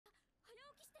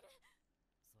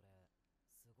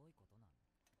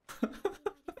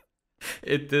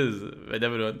It is. When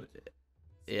everyone,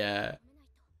 yeah,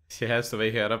 she has to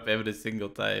wake her up every single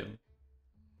time.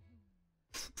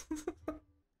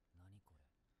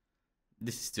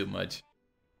 This is too much.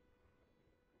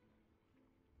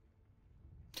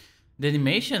 The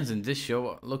animations in this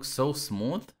show look so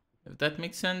smooth, if that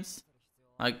makes sense.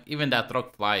 Like, even that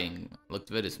rock flying looked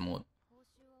very smooth.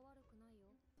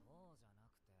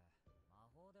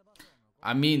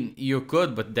 I mean, you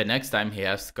could, but the next time he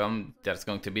has to come, there's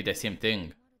going to be the same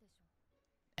thing.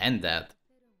 And that.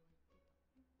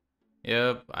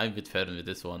 Yep, I'm with Frieren with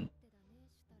this one.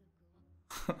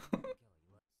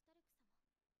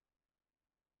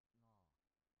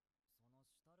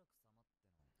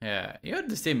 Yeah, you're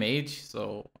the same age,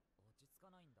 so...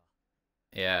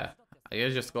 Yeah, I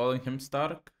guess just calling him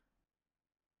Stark.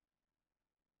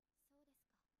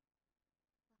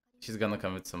 She's gonna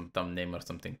come with some dumb name or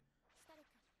something.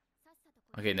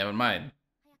 Okay, never mind.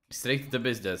 Straight to the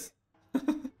business.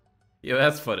 You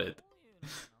asked for it.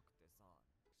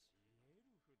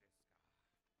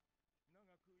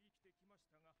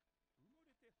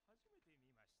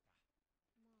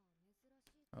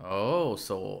 Oh,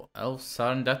 so elves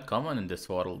aren't that common in this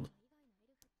world.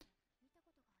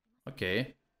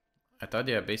 Okay. I thought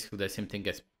they are basically the same thing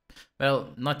as...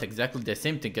 Well, not exactly the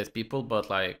same thing as people,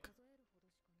 but like...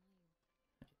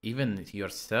 Even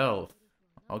yourself.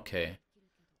 Okay.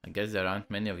 I guess there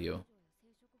aren't many of you.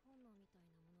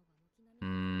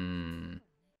 Hmm.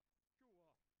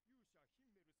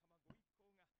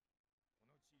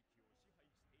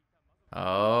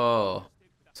 Oh.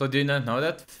 So do you not know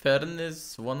that Fern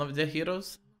is one of the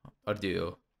heroes? Or do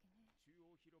you?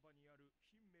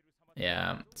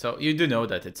 Yeah, so you do know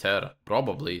that it's her,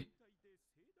 probably.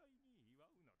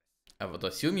 I would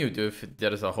assume you do if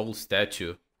there's a whole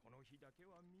statue.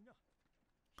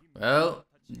 Well,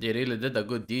 they really did a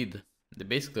good deed. They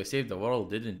basically saved the world,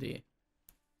 didn't they?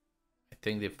 I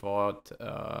think they fought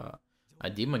a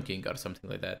demon king or something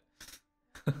like that.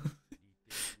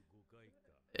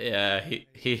 Yeah,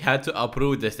 he had to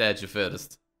approve the statue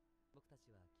first.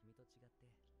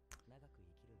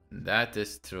 That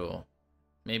is true.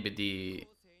 Maybe the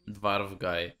dwarf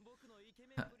guy.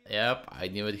 Yep, I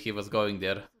knew he was going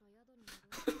there.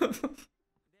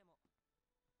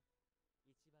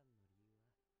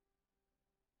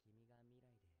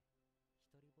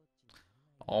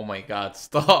 Oh my god,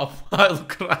 stop! I'll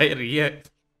cry here.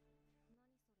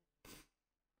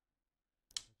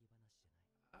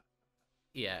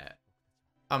 Yeah,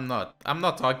 I'm not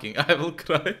talking. I will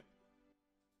cry.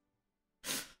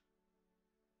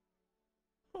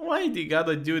 Why do you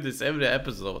gotta do this every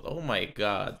episode? Oh my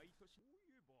god.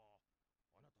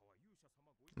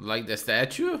 Like the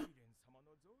statue?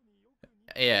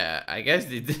 Yeah, I guess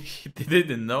they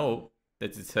didn't know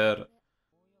that it's her.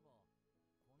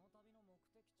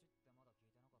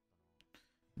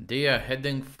 They are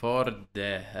heading for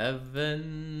the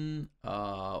heaven.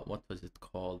 What was it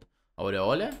called?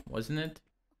 Aureole, wasn't it?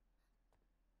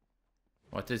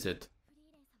 What is it?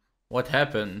 What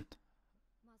happened?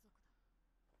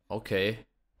 Okay.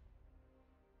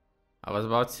 I was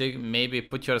about to say maybe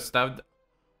put your stuff.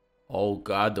 Oh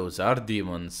god, those are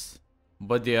demons.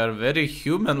 But they are very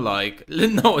human-like.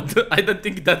 No, I don't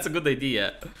think that's a good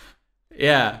idea.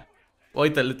 Yeah.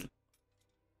 Wait a little.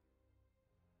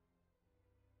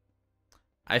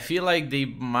 I feel like they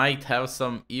might have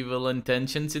some evil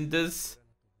intentions in this.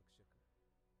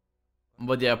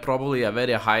 But they are probably a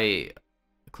very high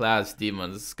class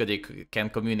demons because they can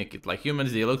communicate like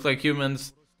humans. They look like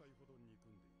humans.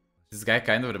 This guy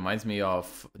kind of reminds me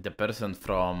of the person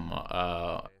from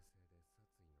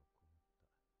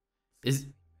is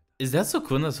that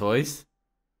Sukuna's voice?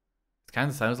 It kind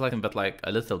of sounds like him, but like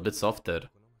a little bit softer.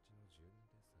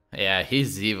 Yeah,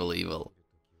 he's evil.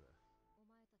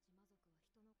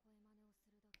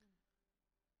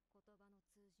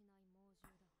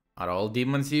 Are all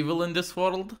demons evil in this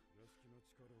world?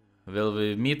 Will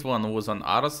we meet one who's on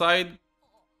our side?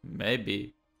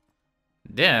 Maybe.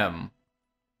 Damn.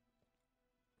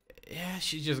 Yeah,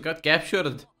 she just got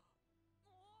captured.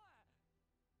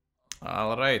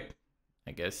 Alright.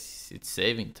 I guess it's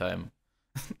saving time.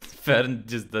 Fern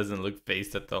just doesn't look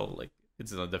phased at all. Like,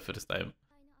 it's not the first time.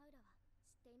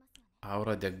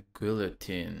 Aura the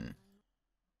Guillotine.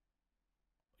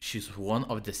 She's one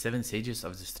of the 7 sages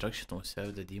of destruction who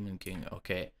served the Demon King.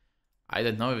 Okay. I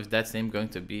don't know if that's name going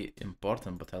to be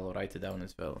important, but I'll write it down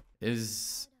as well.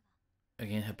 Is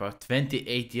again about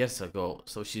 28 years ago.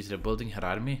 So she's rebuilding her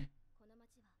army?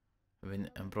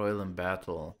 When embroiled in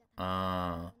battle.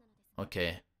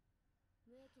 Okay.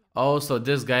 Oh, so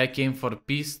this guy came for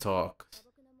peace talks.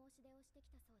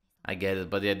 I get it,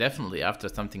 but they're definitely after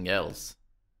something else.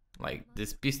 Like,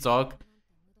 this peace talk,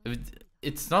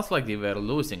 it's not like they were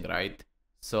losing, right?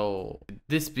 So,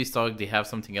 this peace talk, they have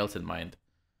something else in mind.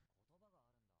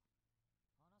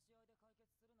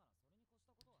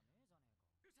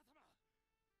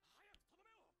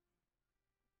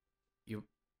 You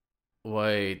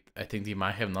wait, I think they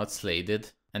might have not slayed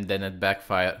it, and then it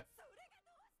backfired.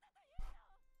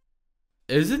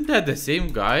 Isn't that the same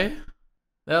guy?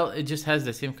 Well, it just has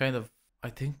the same kind of... I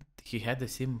think he had the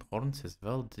same horns as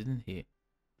well, didn't he?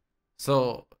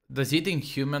 So, does eating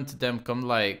human to them come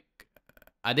like...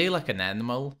 Are they like an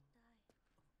animal?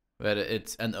 Where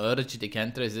it's an urge they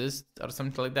can't resist or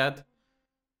something like that?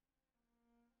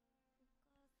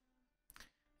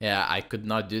 Yeah, I could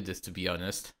not do this, to be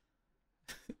honest.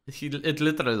 It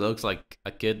literally looks like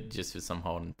a kid just with some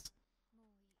horns.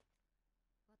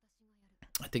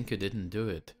 I think you didn't do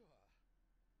it.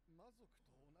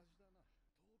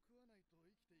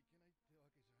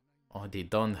 Oh, they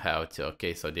don't have to.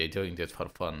 Okay, so they're doing it for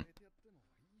fun.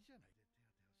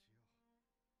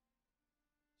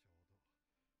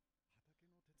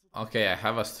 Okay, I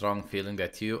have a strong feeling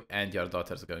that you and your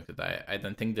daughter is going to die. I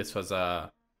don't think this was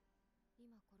a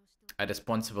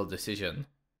responsible decision.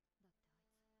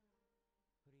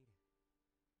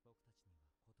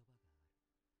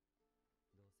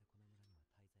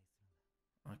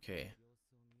 Okay.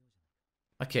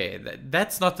 Okay,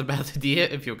 that's not a bad idea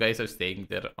if you guys are staying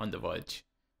there on the watch.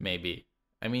 Maybe.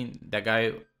 I mean, the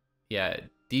guy... Yeah,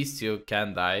 these two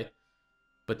can die.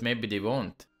 But maybe they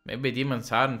won't. Maybe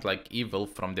demons aren't like evil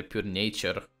from the pure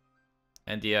nature.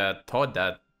 And they are taught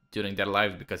that during their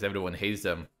lives because everyone hates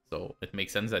them. So it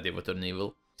makes sense that they would turn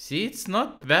evil. See, it's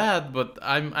not bad, but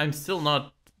I'm still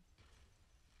not...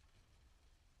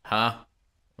 Huh?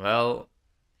 Well,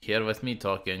 here with me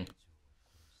talking.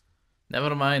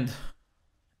 Never mind.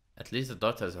 At least the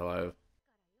daughter's alive.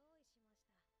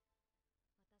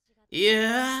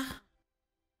 Yeah.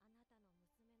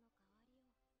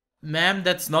 Ma'am,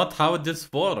 that's not how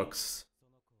this works.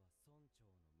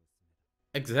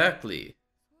 Exactly.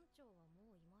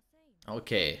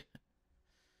 Okay.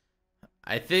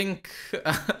 I think...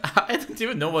 I don't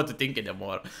even know what to think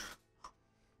anymore.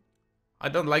 I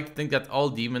don't like to think that all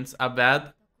demons are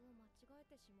bad.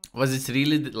 Was this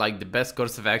really like the best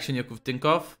course of action you could think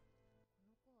of?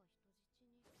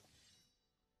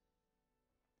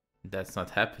 That's not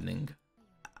happening.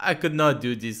 I could not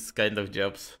do these kind of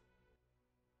jobs.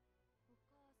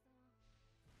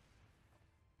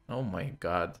 Oh my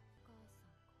god.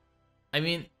 I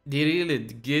mean, they really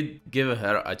did give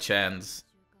her a chance.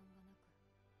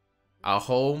 A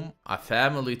home, a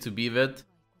family to be with.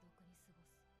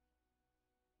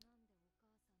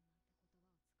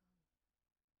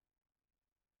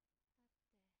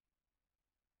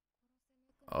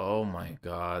 Oh my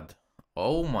god.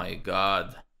 Oh my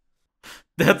god.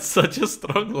 That's such a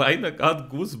strong line, I got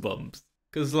goosebumps.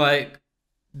 Cause like,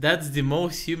 that's the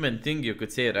most human thing you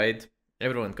could say, right?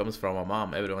 Everyone comes from a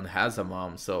mom, everyone has a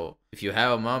mom, so if you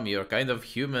have a mom, you're kind of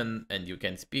human and you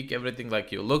can speak everything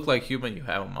like you look like human, you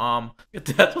have a mom.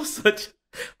 That was such...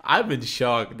 I'm in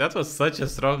shock. That was such a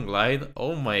strong line.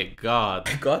 Oh my god.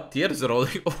 I got tears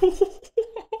rolling.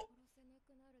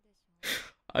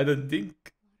 I don't think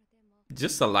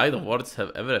just a line of words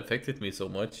have ever affected me so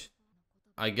much.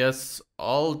 I guess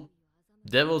all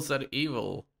devils are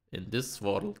evil in this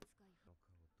world.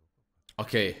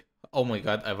 Okay. Oh my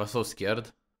god, I was so scared.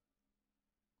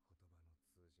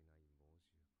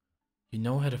 You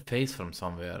know her face from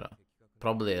somewhere.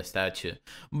 Probably a statue.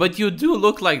 But you do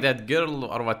look like that girl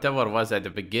or whatever was at the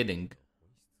beginning.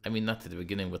 I mean, not at the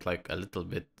beginning, but like a little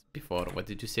bit before. What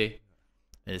did you say?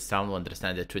 It's time to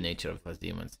understand the true nature of us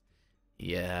demons.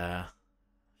 Yeah.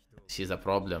 She's a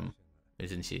problem,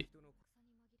 isn't she?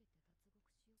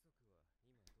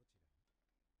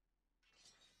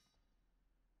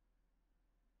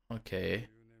 Okay.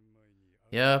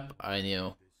 Yep, I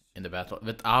knew. In the battle.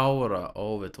 With Aura.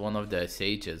 Oh, with one of the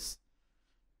sages.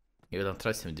 You don't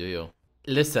trust him, do you?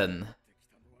 Listen.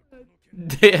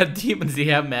 They are demons, they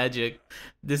have magic.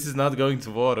 This is not going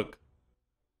to work.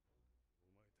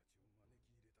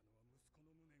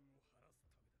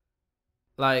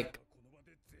 Like...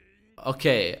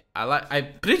 Okay,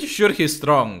 I'm pretty sure he's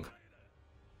strong.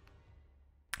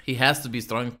 He has to be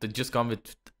strong to just come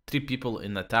with 3 people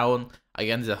in a town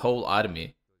against the whole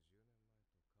army.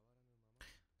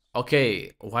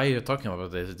 Okay, why are you talking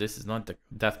about this? This is not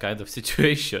that kind of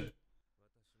situation.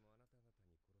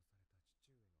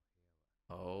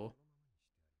 Oh.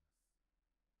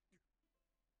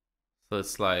 So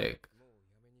it's like...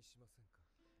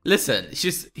 Listen,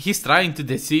 he's trying to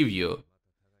deceive you.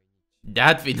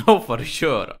 That we know for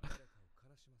sure.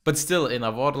 But still, in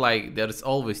a war, like, there's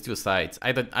always two sides.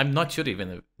 I'm not sure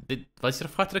even if, was your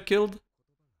father killed?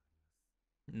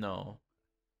 No.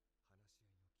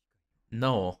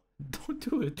 No. Don't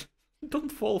do it.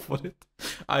 Don't fall for it.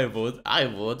 I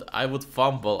would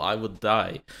fumble, I would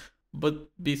die. But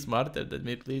be smarter than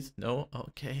me, please. No?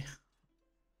 Okay.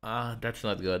 That's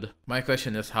not good. My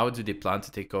question is, how do they plan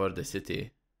to take over the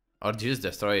city? Or just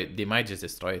destroy it? They might just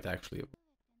destroy it, actually.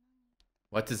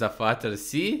 What is a father?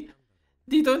 See?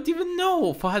 They don't even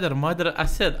know. Father, mother, I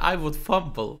said I would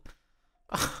fumble.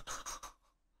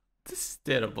 This is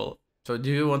terrible. So do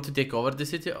you want to take over the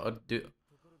city or do...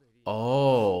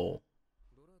 Oh.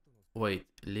 Wait,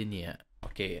 Linnea.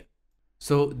 Okay.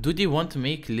 So do they want to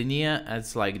make Linnea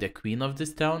as like the queen of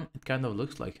this town? It kind of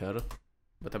looks like her.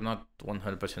 But I'm not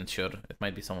 100% sure. It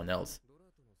might be someone else.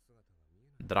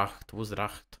 Dracht. Who's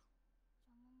Dracht?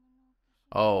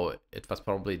 Oh, it was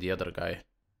probably the other guy.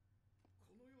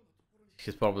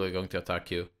 He's probably going to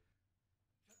attack you.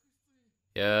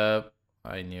 Yep,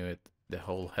 I knew it. The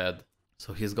whole head.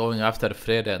 So he's going after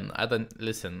Frieren. I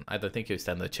don't think you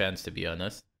stand a chance, to be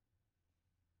honest.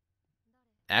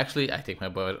 Actually, I take my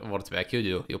words back. You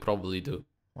do. You probably do.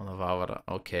 One of our...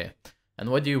 Okay.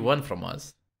 And what do you want from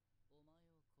us?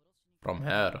 From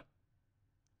her?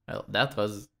 Well, that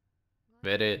was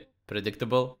very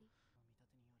predictable.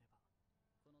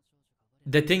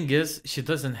 The thing is, she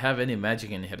doesn't have any magic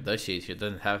in her, does she? She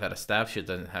doesn't have her staff, she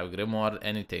doesn't have grimoire,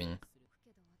 anything.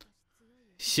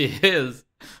 She is,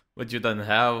 but you don't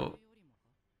have...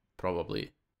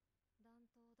 Probably.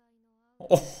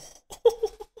 Oh.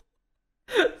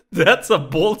 That's a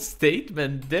bold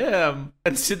statement, damn.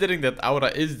 Considering that Aura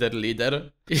is their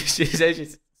leader, she says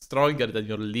she's stronger than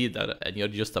your leader, and you're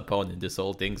just a pawn in this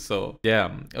whole thing, so...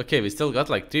 Damn. Okay, we still got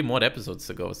like 3 more episodes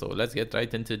to go, so let's get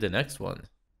right into the next one.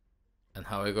 And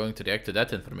how are we going to react to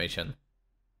that information?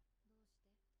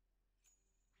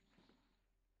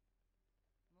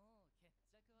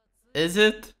 Is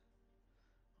it?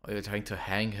 Or you're trying to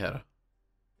hang her?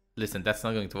 Listen, that's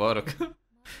not going to work.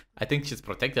 I think she's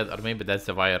protected, or maybe that's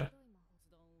the wire.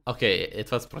 Okay,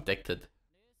 it was protected.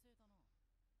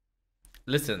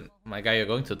 Listen, my guy, you're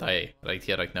going to die right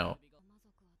here, right now.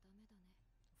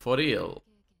 For real.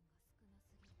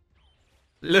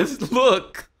 Let's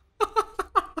look.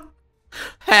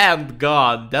 Hand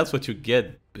gone. That's what you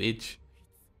get, bitch.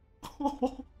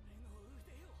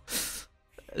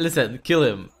 Listen, kill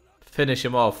him. Finish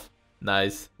him off.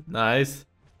 Nice. Nice.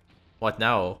 What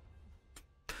now?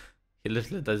 He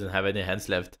literally doesn't have any hands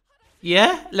left.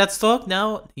 Yeah? Let's talk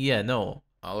now? Yeah, no.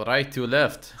 Alright, you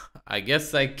left. I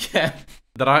guess I can...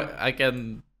 I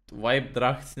can wipe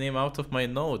Dracht's name out of my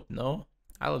note, no?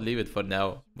 I'll leave it for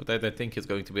now. But I don't think it's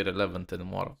going to be relevant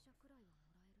anymore.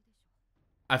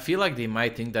 I feel like they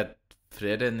might think that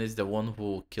Frieren is the one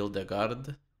who killed the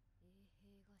guard.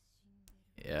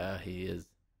 Yeah, he is.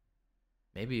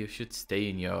 Maybe you should stay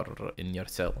in your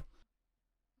cell.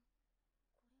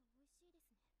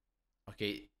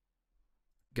 Okay,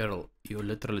 girl, you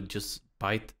literally just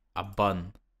bite a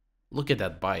bun. Look at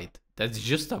that bite. That's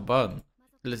just a bun.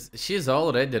 Listen, she's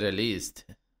already released.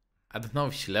 I don't know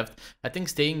if she left. I think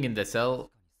staying in the cell...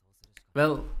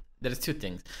 Well, there's 2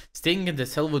 things. Staying in the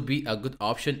cell would be a good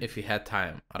option if we had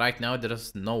time. Right now,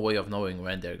 there's no way of knowing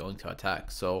when they're going to attack.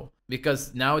 So,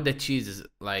 because now that she's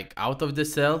like out of the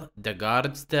cell, the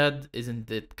guard's dead,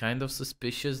 isn't it kind of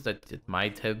suspicious that it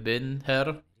might have been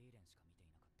her?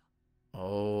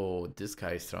 Oh, this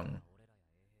guy is strong.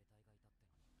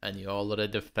 And you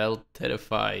already felt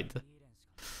terrified.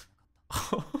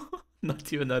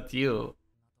 Not you.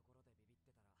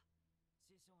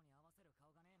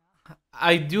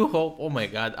 I do hope, oh my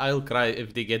god, I'll cry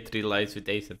if they get 3 lives with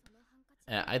Asen.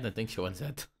 I don't think she wants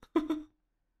that.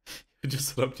 You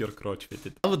just rubbed your crotch with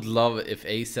it. I would love if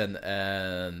Asen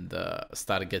and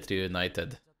Star get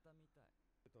reunited.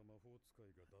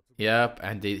 Yep,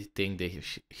 and they think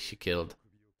she killed.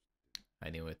 I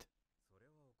knew it.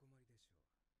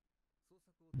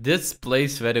 This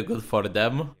plays very good for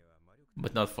them,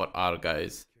 but not for our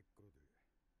guys.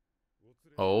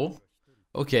 Oh,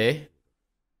 okay.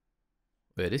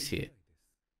 Where is he?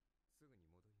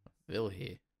 Will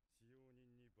he?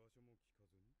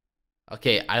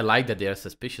 Okay, I like that they are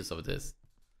suspicious of this.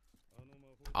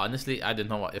 Honestly, I don't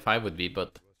know if I would be,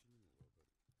 but...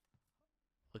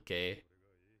 Okay.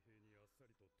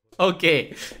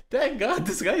 Okay, thank god,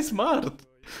 this guy is smart.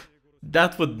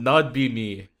 That would not be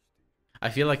me. I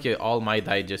feel like you all might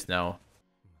die just now.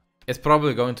 It's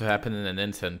probably going to happen in an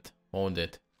instant, won't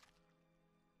it?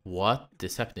 What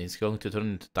is happening? He's going to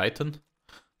turn into Titan?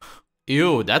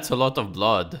 Ew, that's a lot of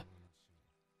blood.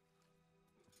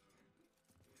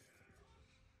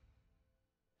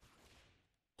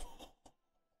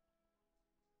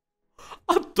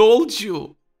 told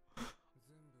you.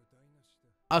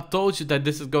 I told you that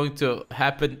this is going to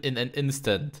happen in an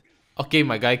instant. Okay,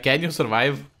 my guy, can you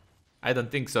survive? I don't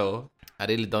think so. I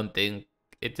really don't think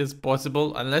it is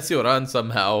possible unless you run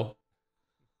somehow.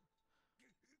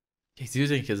 He's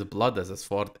using his blood as a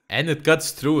sword and it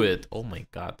cuts through it. Oh my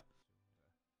god.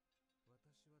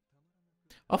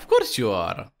 Of course you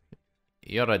are.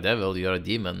 You're a devil, you're a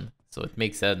demon. So it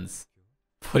makes sense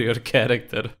for your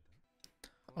character.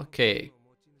 Okay.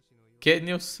 Can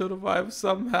you survive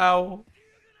somehow?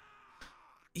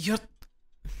 You're...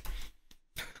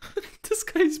 This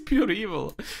guy is pure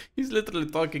evil. He's literally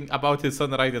talking about his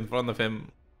son right in front of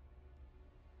him.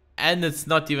 And it's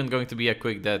not even going to be a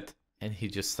quick death. And he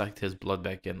just sucked his blood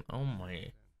back in. Oh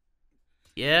my.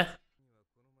 Yeah?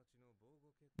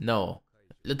 No.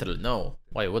 Literally, no.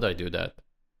 Why would I do that?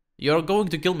 You're going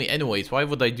to kill me anyways. Why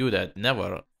would I do that?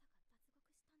 Never.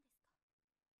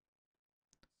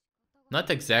 Not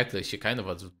exactly. She kind of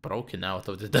was broken out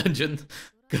of the dungeon.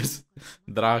 Because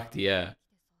Drawingkee, yeah,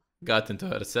 got into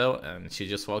her cell and she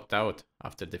just walked out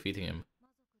after defeating him.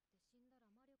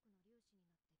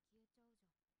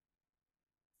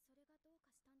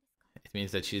 It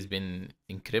means that she's been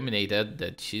incriminated,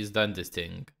 that she's done this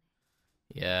thing.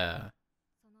 Yeah.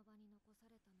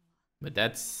 But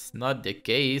that's not the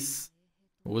case.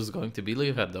 Who's going to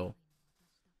believe her though?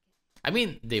 I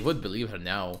mean, they would believe her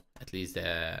now, at least.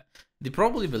 They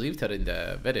probably believed her in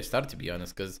the very start, to be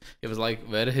honest, because it was like,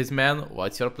 where is his man?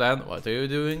 What's your plan? What are you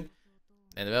doing?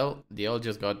 And well, they all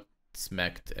just got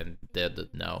smacked and dead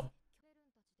now.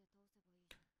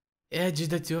 Yeah,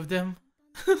 just the two of them?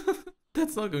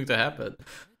 That's not going to happen.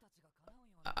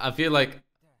 I feel like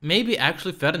maybe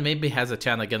actually Frieren maybe has a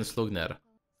chance against Lugner.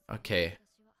 Okay.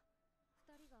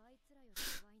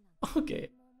 Okay.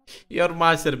 Your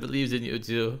master believes in you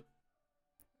too.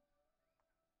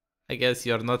 I guess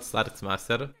you're not Stark's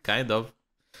master, kind of.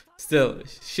 Still,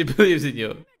 she believes in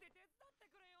you.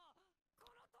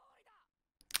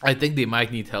 I think they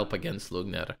might need help against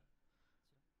Lugner.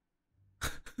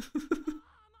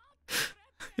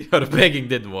 Your begging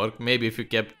didn't work. Maybe if you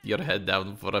kept your head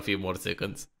down for a few more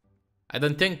seconds. I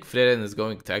don't think Frieren is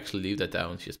going to actually leave the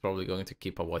town. She's probably going to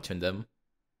keep a watch on them.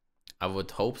 I would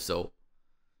hope so.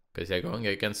 Because they're going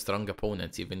against strong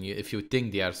opponents. Even if you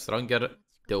think they are stronger,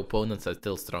 the opponents are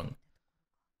still strong.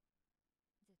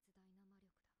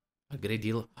 A great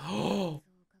deal. Oh,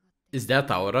 is that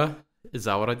Aura? Is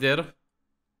Aura there?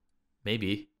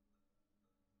 Maybe.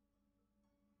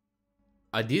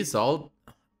 Are these all...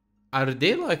 Are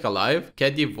they like alive?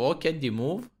 Can they walk? Can they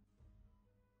move?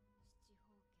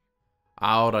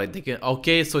 Alright, they can...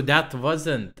 Okay, so that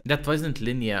wasn't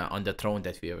Linnea on the throne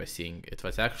that we were seeing. It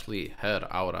was actually her,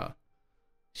 Aura.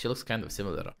 She looks kind of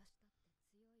similar.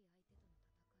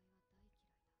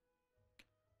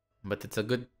 But it's a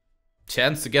good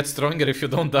chance to get stronger if you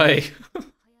don't die.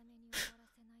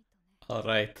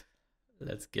 Alright,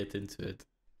 let's get into it.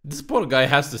 This poor guy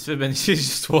has to swim and she's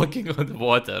just walking on the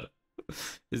water.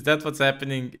 Is that what's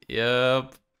happening?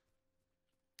 Yep.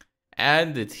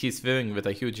 And he's swimming with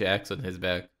a huge axe on his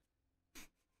back.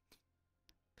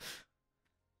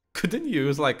 Couldn't you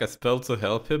use like a spell to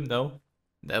help him? No?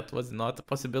 That was not a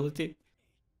possibility?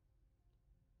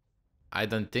 I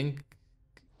don't think...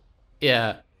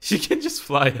 Yeah, she can just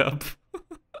fly up.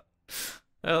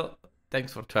 Well,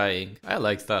 thanks for trying. I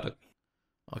like Stark.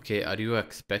 Okay, are you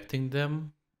expecting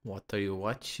them? What are you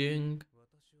watching?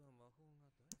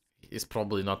 He's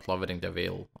probably not lowering the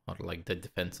veil or like the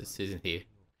defenses, isn't he?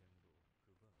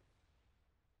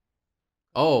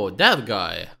 Oh, that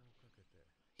guy!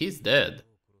 He's dead.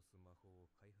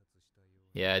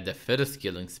 Yeah, the first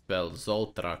killing spell,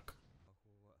 Zoltrak.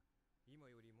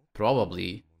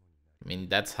 Probably. I mean,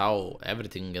 that's how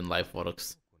everything in life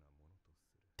works.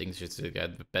 Things just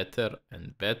get better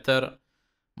and better.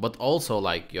 But also,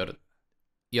 like,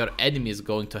 your enemy is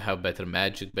going to have better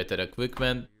magic, better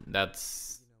equipment.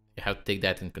 That's... You have to take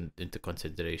that into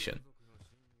consideration.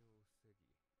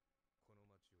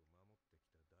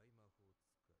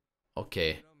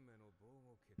 Okay.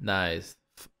 Nice.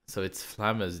 So it's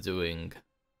Flamma's doing.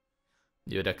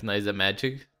 You recognize the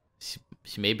magic?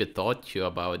 She maybe taught you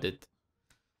about it.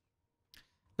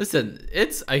 Listen,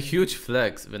 it's a huge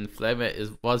flex when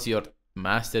Flamma was your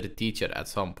master teacher at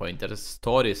some point. There's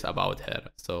stories about her.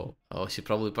 So, oh, she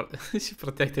probably she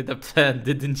protected the plant,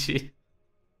 didn't she?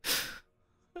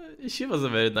 She was a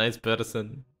very nice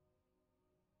person.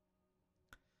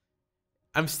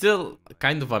 I'm still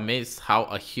kind of amazed how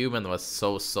a human was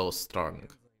so strong.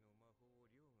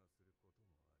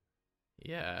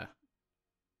 Yeah.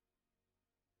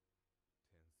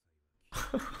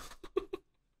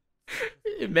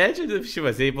 Imagine if she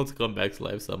was able to come back to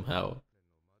life somehow.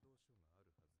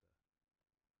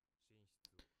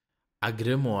 A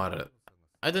grimoire.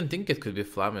 I don't think it could be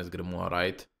Flamme's grimoire,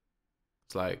 right?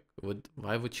 It's like,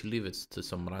 why would she leave it to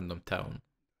some random town?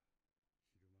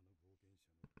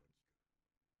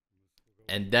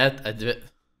 And that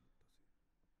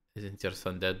isn't your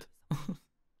son dead?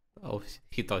 Oh,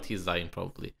 he thought he's dying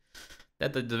probably.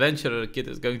 That adventurer kid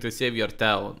is going to save your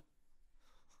town.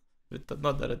 With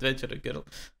another adventurer girl.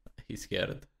 He's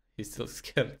scared. He's still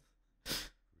scared.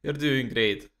 You're doing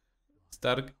great.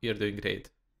 Stark, you're doing great.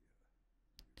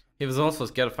 He was also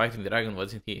scared fighting the dragon,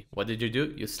 wasn't he? What did you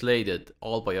do? You slayed it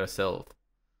all by yourself.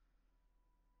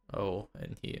 Oh,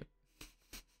 and he...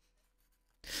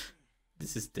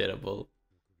 This is terrible.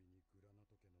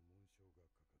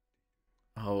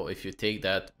 Oh, if you take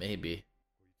that, maybe.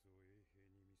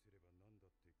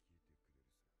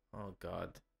 Oh,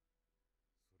 God.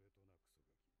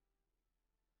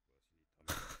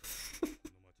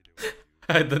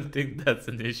 I don't think that's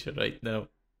an issue right now.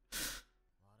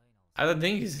 I don't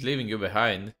think he's leaving you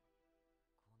behind.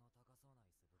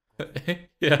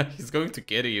 Yeah, he's going to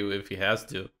carry you if he has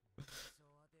to.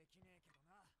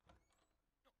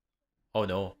 Oh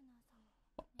no.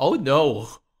 Oh no.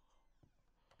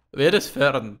 Where is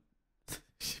Frieren?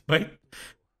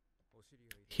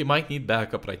 He might need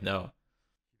backup right now.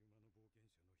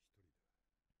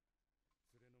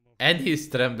 And he's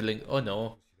trembling. Oh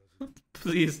no.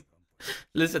 Please.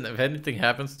 Listen, if anything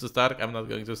happens to Stark, I'm not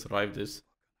going to survive this.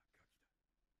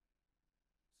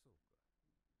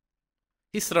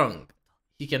 He's strong.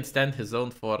 He can stand his own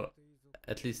for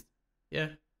at least... Yeah.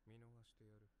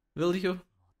 Will you?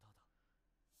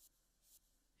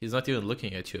 He's not even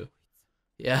looking at you.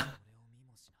 Yeah.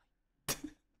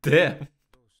 Damn.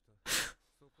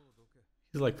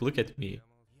 He's like, look at me.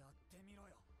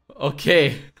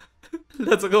 Okay.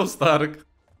 Let's go, Stark.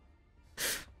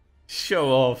 Show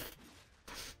off.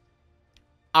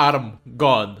 Arm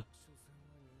gone.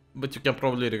 But you can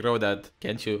probably regrow that,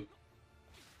 can't you?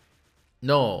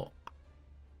 No.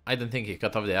 I don't think he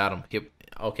cut off the arm.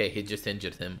 Okay, he just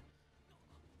injured him.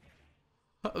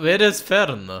 Where is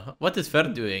Fern? What is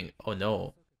Fern doing? Oh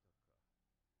no.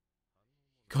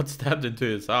 Got stabbed into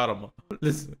his arm.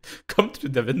 Listen, come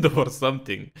through the window or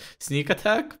something. Sneak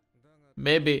attack?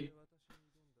 Maybe.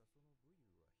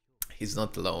 He's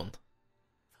not alone.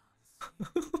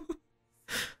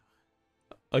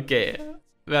 Okay,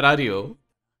 where are you?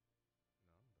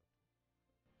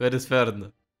 Where is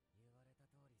Fern?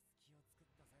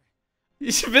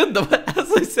 Window,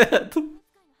 as I said.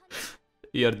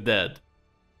 You're dead.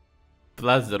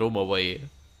 Blast the room away.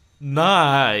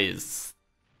 Nice.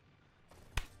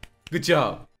 Good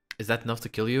job. Is that enough to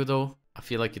kill you though? I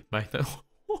feel like it might not.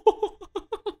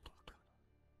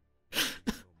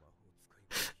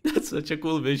 That's such a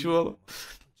cool visual.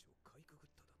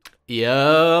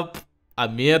 Yup. A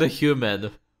mere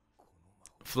human.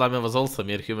 Flamme was also a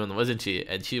mere human, wasn't she?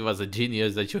 And she was a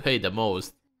genius that you hate the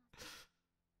most.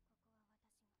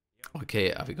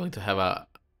 Okay, are we going to have a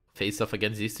face-off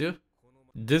against these two?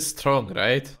 This strong,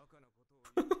 right?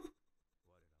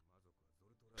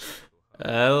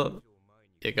 Well,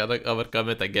 you gotta overcome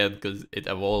it again because it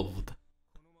evolved.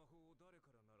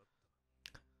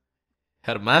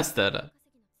 Her master?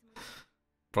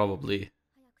 Probably.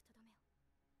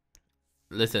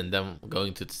 Listen, them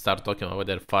going to start talking about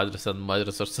their fathers and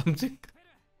mothers or something.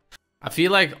 I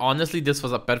feel like, honestly, this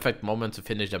was a perfect moment to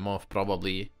finish them off,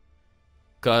 probably.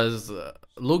 Because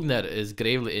Lugner is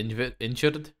gravely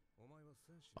injured.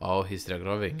 Oh, he's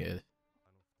regrowing it.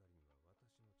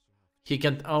 He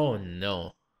can't... Oh,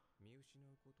 no.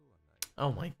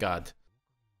 Oh, my God.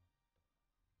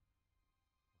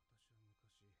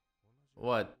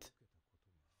 What?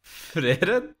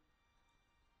 Frieren?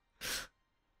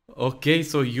 Okay,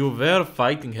 so you were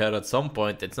fighting her at some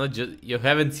point. It's not just... You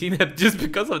haven't seen her just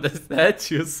because of the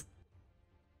statues.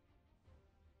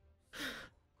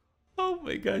 Oh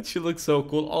my god, she looks so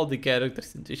cool. All the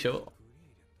characters in the show.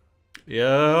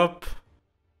 Yup.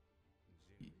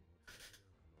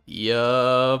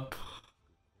 Yup.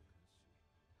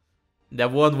 The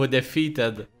one who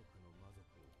defeated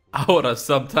Aura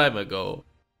some time ago.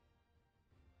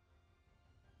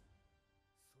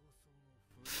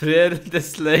 Frieren the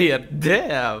Slayer.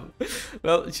 Damn.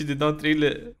 Well, she did not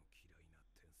really...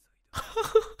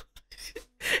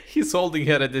 He's holding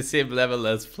her at the same level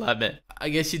as Flamme. I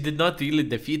guess she did not really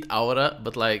defeat Aura,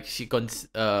 but like she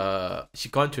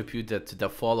contributed to the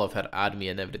fall of her army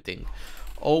and everything.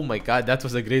 Oh my god, that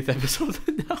was a great episode.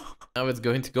 Now it's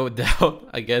going to go down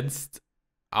against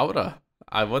Aura.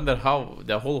 I wonder how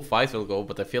the whole fight will go,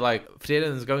 but I feel like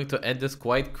Frieren is going to end this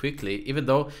quite quickly, even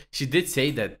though she did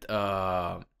say that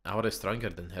Aura is stronger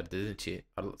than her, didn't she?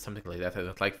 Or something like that. I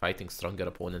don't like fighting stronger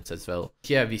opponents as well.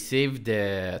 Yeah, we saved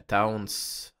the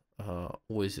town's,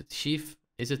 who is it? Chief?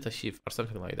 Is it a chief or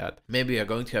something like that? Maybe we are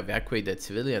going to evacuate the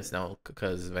civilians now,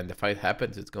 because when the fight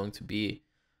happens, it's going to be...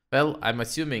 Well, I'm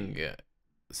assuming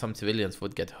some civilians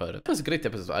would get hurt. It was a great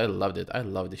episode. I loved it. I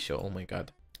love the show. Oh my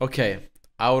god. Okay.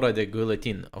 Aura de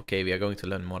Guillotine. Okay, we are going to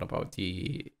learn more about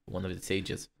one of the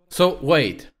sages. So,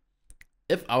 wait.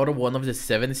 If Aura one of the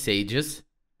 7 sages,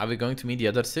 are we going to meet the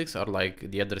other 6? Or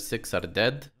like the other 6 are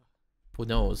dead? Who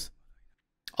knows?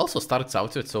 Also, Stark's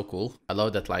outfit so cool. I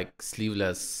love that like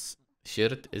sleeveless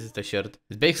shirt. Is it a shirt?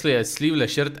 It's basically a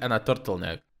sleeveless shirt and a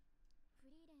turtleneck.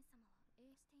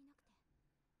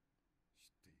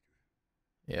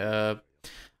 Yeah.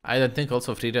 I don't think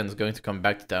also Frieren is going to come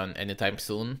back to town anytime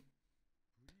soon.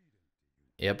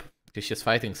 Yep, because she's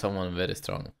fighting someone very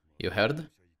strong. You heard?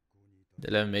 The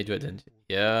 11 Major Tenjiku.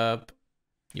 Yep,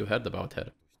 you heard about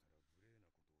her.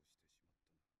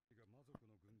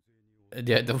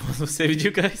 Yeah, the one who saved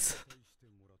you guys.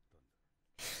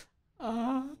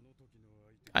 I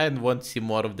want to see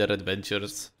more of their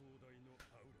adventures.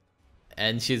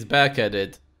 And she's back at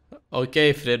it.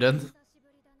 Okay, Frieren.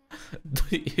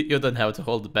 You don't have to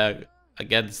hold back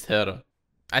against her.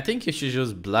 I think you should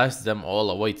just blast them all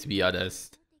away, to be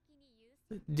honest.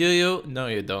 Do you? No,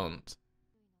 you don't.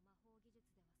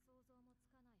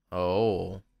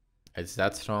 Oh, it's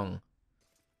that strong.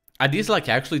 Are these like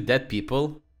actually dead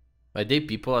people? Are they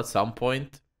people at some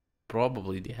point?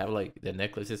 Probably they have like the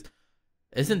necklaces.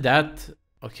 Isn't that...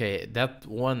 Okay, that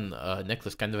one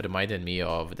necklace kind of reminded me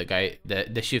of the guy,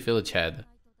 the She Village had.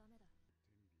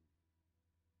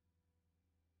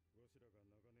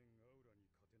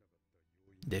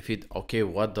 Defeat. Okay,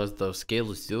 what does those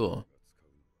scales do?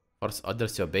 Force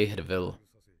others to obey her will.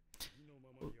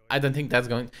 I don't think that's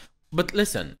going... But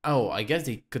listen, oh, I guess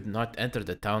they could not enter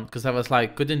the town, because I was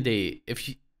like, couldn't they...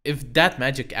 If that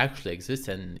magic actually exists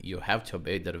and you have to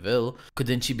obey their will,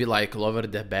 couldn't she be like lower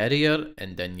the barrier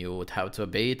and then you would have to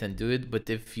obey it and do it? But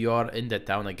if you are in the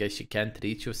town, I guess she can't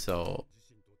reach you, so...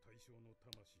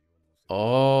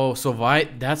 Oh, so why...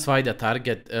 That's why the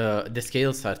target... the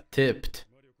scales are tipped.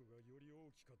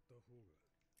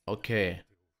 Okay.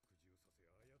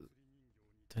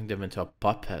 Turn them into a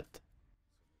puppet.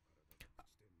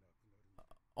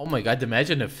 Oh my god,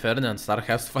 imagine if Frieren and Stark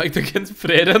has to fight against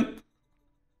Frieren.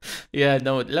 Yeah,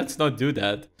 no, let's not do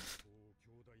that.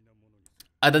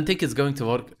 I don't think it's going to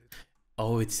work.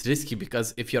 Oh, it's risky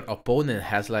because if your opponent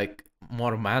has like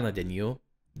more mana than you,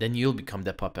 then you'll become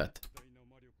the puppet.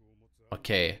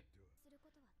 Okay.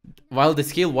 While the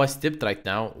skill was tipped right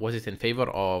now, was it in favor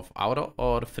of Aura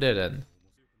or Frieren?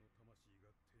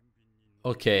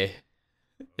 Okay.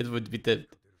 It would be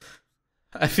tipped.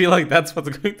 I feel like that's what's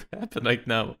going to happen right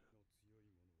now.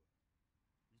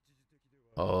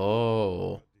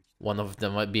 Oh, one of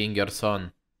them being your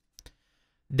son.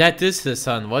 That is his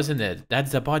son, wasn't it?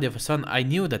 That's the body of a son. I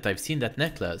knew that. I've seen that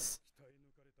necklace.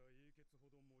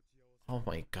 Oh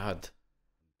my god.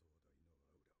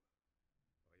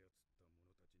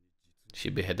 She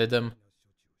beheaded them?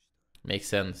 Makes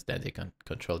sense that they can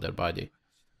control their body.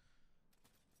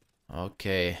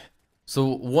 Okay. So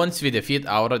once we defeat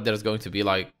Aura, there's going to be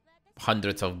like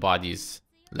hundreds of bodies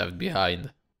left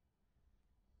behind.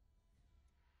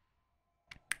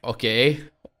 Okay.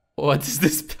 What is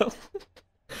this spell?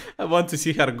 I want to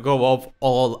see her go off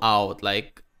all out.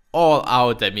 Like, all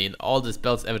out, I mean. All the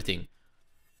spells, everything.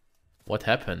 What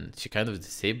happened? She kind of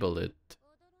disabled it.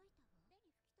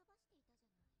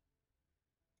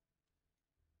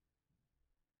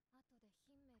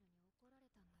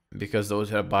 Because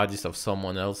those are bodies of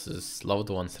someone else's loved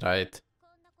ones, right?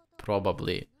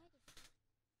 Probably.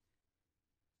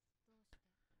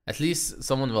 At least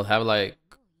someone will have like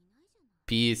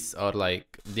peace, or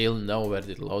like they'll know where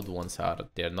their loved ones are.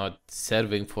 They're not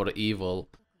serving for evil.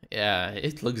 Yeah,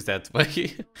 it looks that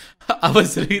way. I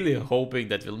was really hoping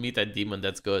that we'll meet a demon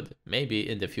that's good. Maybe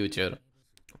in the future.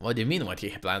 What do you mean what he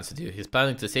plans to do? He's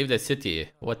planning to save the city.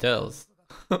 What else?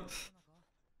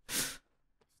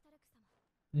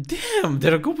 Damn,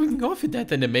 they're going off with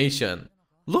that animation.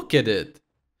 Look at it.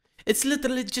 It's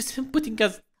literally just him putting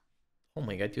us... Oh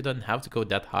my god, you don't have to go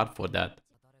that hard for that.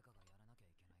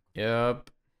 Yep.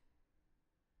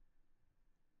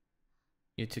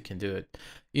 You two can do it.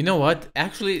 You know what?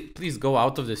 Actually, please go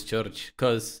out of this church,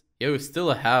 because you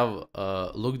still have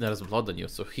Lugnar's blood on you,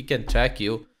 so he can track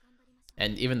you.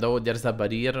 And even though there's a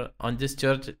barrier on this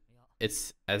church,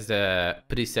 it's, as the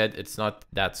priest said, it's not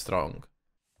that strong.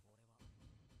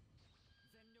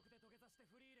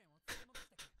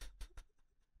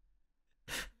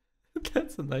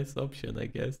 That's a nice option, I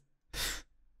guess.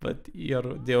 But you're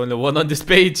the only one on this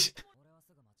page.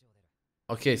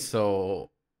 Okay, so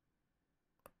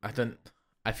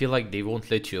I feel like they won't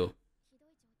let you.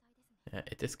 Yeah,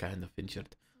 it is kind of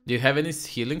injured. Do you have any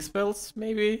healing spells,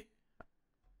 maybe?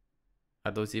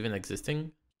 Are those even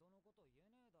existing?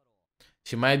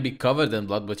 She might be covered in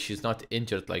blood, but she's not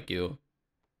injured like you.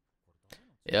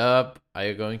 Yep, are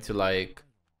you going to like...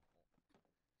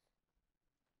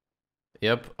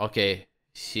 Yep, okay.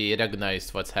 She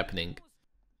recognized what's happening.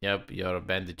 Yep, your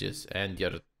bandages and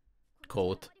your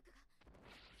coat.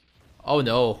 Oh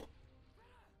no.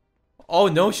 Oh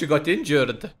no, she got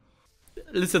injured.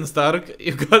 Listen, Stark,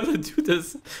 you gotta do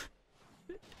this.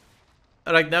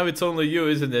 Right now it's only you,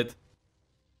 isn't it?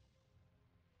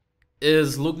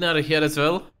 Is Lugnar here as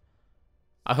well?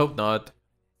 I hope not.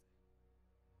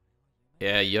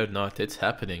 Yeah, you're not. It's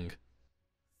happening.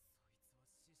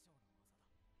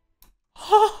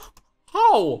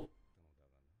 How?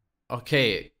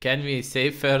 Okay, can we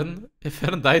save Fern? If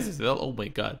Fern dies as well? Oh my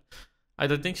god. I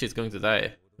don't think she's going to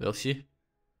die. Will she?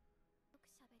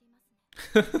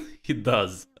 He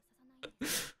does.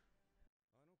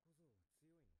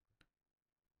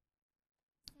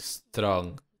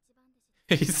 Strong.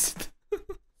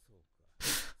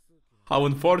 How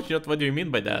unfortunate, what do you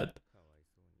mean by that?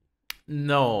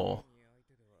 No.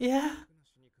 Yeah.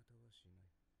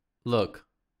 Look.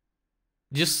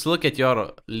 Just look at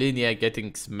your Linnea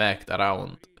getting smacked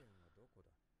around.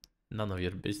 None of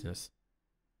your business.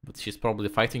 But she's probably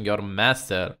fighting your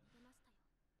master.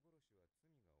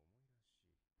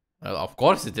 Well, of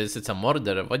course it is. It's a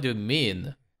murder. What do you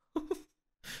mean?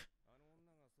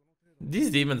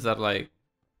 These demons are like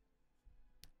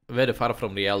very far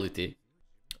from reality.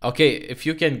 Okay, if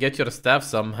you can get your staff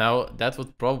somehow, that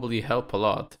would probably help a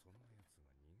lot.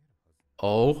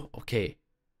 Oh, okay.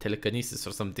 Telekinesis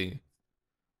or something.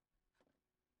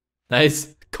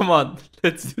 Nice. Come on,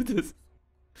 let's do this.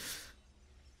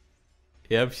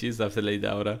 Yep, she's after Lady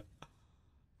Aura.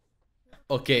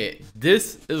 Okay,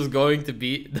 this is going to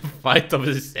be the fight of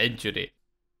the century.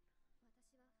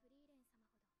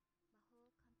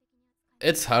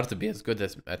 It's hard to be as good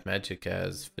at magic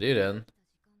as Frieren.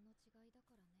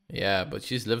 Yeah, but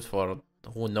she's lived for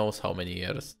who knows how many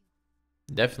years.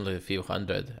 Definitely a few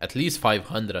hundred. At least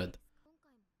 500.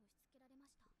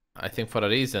 I think for a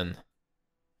reason.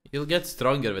 You'll get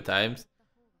stronger with times.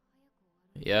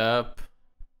 Yep.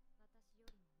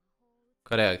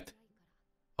 Correct.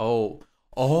 Oh.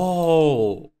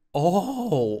 Oh.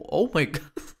 Oh. Oh my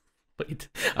god. Wait.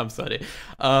 I'm sorry.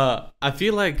 I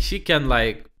feel like she can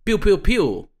like pew pew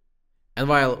pew. And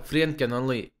while Frieren can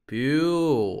only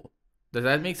pew. Does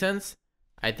that make sense?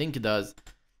 I think it does.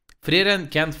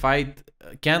 Frieren can't fire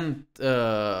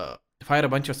a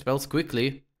bunch of spells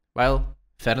quickly, while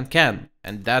Fern can,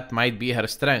 and that might be her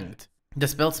strength. The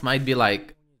spells might be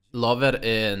like lower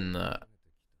in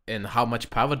how much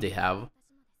power they have,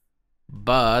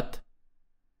 but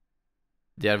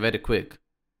they are very quick.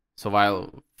 So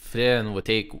while Frieren would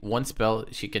take one spell,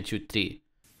 she can shoot 3.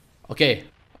 Okay,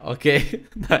 okay,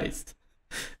 nice.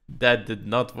 That did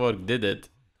not work, did it?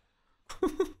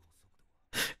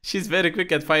 She's very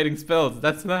quick at firing spells.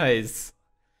 That's nice.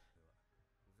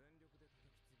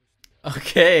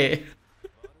 Okay.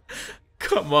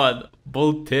 Come on.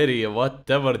 Volteri,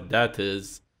 whatever that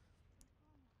is.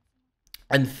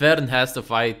 And Fern has to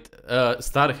fight...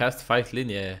 Stark has to fight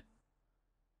Linnea.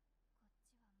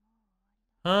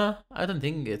 Huh? I don't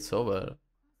think it's over.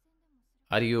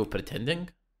 Are you pretending?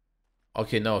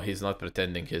 Okay, no, he's not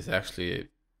pretending. He's actually...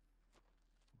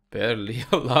 barely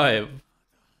alive.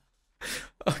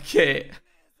 Okay.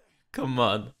 Come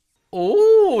on.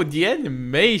 Oh, the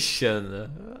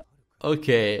animation.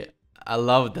 Okay. I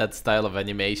love that style of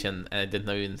animation. And I didn't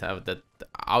even have that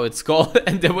how it's called.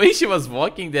 And the way she was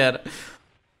walking there.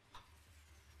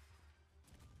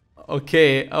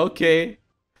 Okay, okay.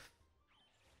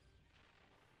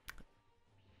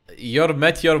 You're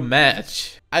met your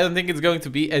match. I don't think it's going to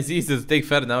be as easy to take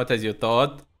Fern out as you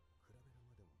thought.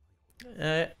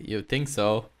 You think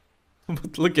so?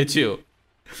 But look at you.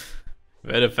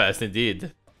 Very fast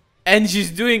indeed. And she's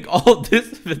doing all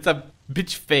this with a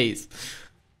bitch face.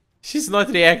 She's not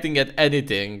reacting at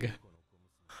anything.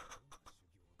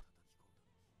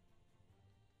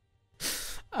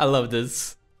 I love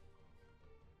this.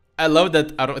 I love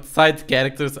that our side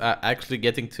characters are actually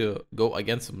getting to go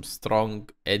against some strong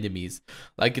enemies.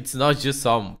 Like, it's not just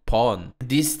some pawn.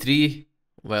 These 3...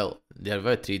 well, there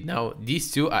were 3 now.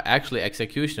 These 2 are actually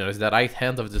executioners, the right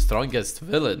hand of the strongest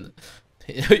villain.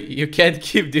 You can't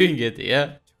keep doing it,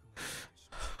 yeah?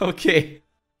 Okay.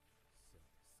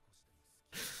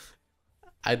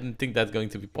 I don't think that's going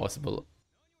to be possible.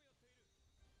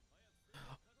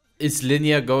 Is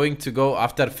Linnea going to go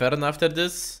after Frieren after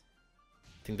this?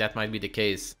 I think that might be the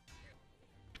case.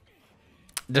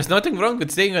 There's nothing wrong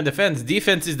with staying on defense.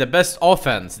 Defense is the best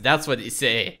offense. That's what they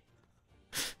say.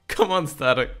 Come on,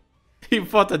 Stark. You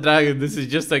fought a dragon. This is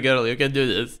just a girl. You can do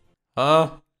this.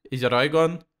 Is your eye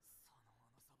gone?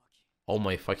 Oh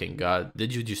my fucking god.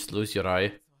 Did you just lose your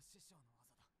eye?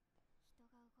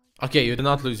 Okay, you did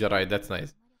not lose your eye. That's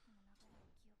nice.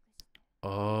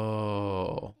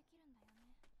 Oh.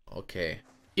 Okay.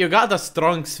 You got a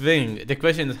strong swing. The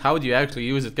question is, how do you actually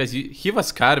use it? Because he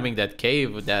was carving that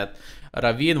cave, that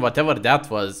ravine, whatever that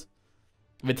was,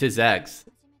 with his axe.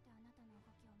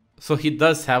 So he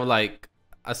does have like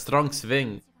a strong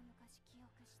swing.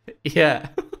 Yeah.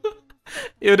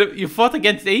 You fought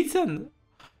against Aizen?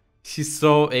 She's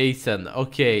so Aizen.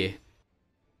 Okay.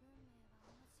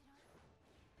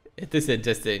 It is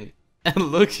interesting. And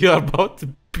look, you're about to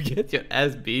get your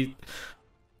ass beat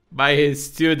by his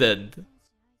student.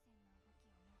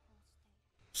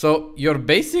 So you're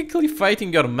basically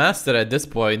fighting your master at this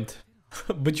point.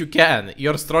 But you can.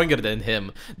 You're stronger than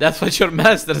him. That's what your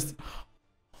master's...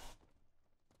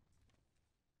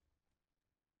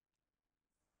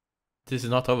 This is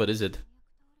not over, is it?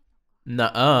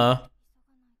 Nuh-uh.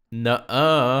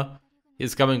 Nuh-uh.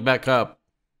 He's coming back up.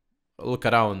 Look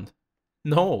around.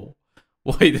 No.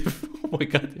 Wait, oh my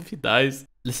god, if he dies.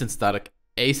 Listen, Stark.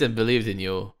 Aizen believed in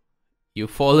you.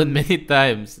 You've fallen many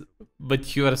times,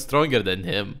 but you are stronger than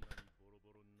him.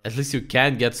 At least you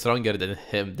can get stronger than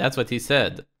him. That's what he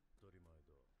said.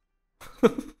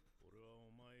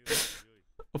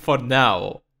 For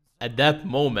now. At that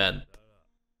moment.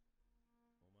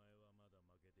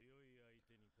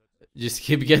 Just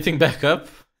keep getting back up?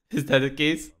 Is that the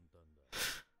case?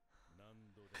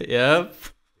 Yep.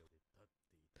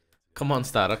 Come on,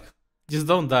 Stark. Just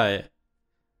don't die.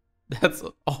 That's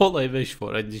all I wish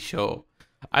for in this show.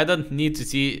 I don't need to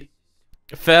see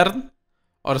Frieren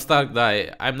or Stark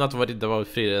die. I'm not worried about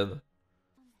Frieren.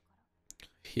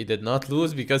 He did not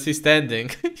lose because he's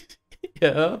standing.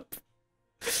 Yep.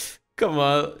 Come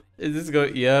on. Is this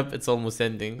going? Yep, it's almost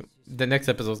ending. The next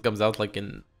episode comes out like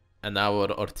in an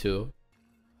hour or two.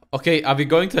 Okay, are we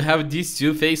going to have these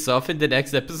two face off in the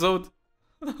next episode?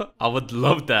 I would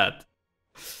love that.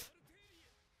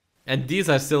 And these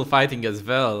are still fighting as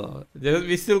well.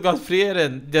 We still got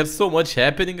Frieren. There's so much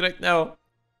happening right now.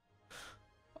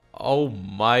 Oh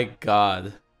my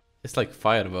god. It's like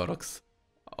fireworks.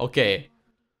 Okay.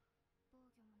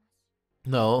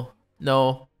 No.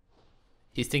 No.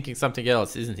 He's thinking something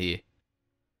else, isn't he?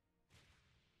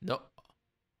 No.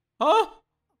 Huh?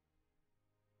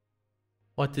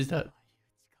 What is that?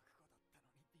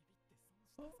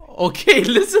 Okay,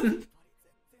 listen.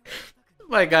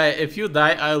 My guy, if you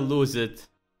die, I'll lose it.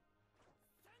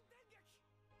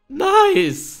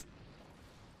 Nice!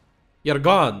 You're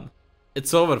gone.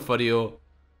 It's over for you.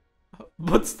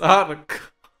 But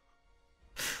Stark...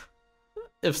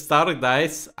 If Stark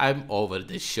dies, I'm over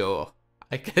this show.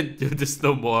 I can't do this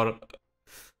no more.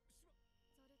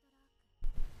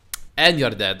 And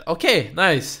you're dead. Okay,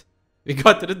 nice. We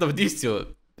got rid of these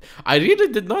two. I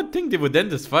really did not think they would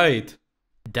end this fight.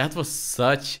 That was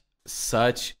such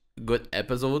good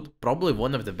episode. Probably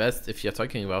one of the best if you're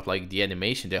talking about like the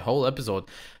animation, the whole episode.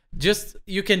 Just,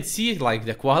 you can see like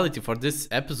the quality for this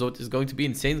episode is going to be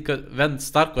insane when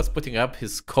Stark was putting up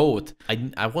his coat.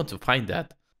 I want to find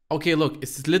that. Okay, look,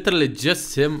 it's literally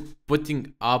just him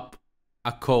putting up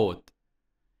a coat.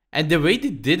 And the way they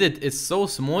did it is so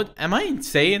smooth. Am I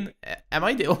insane? Am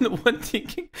I the only one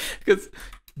thinking? Because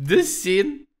this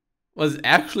scene was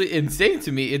actually insane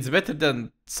to me. It's better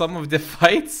than some of the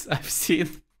fights I've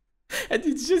seen. And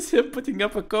it's just him putting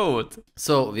up a coat.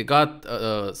 So we got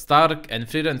Stark and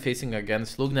Frieren facing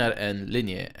against Lugnar and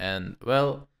Linnea. And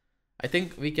well, I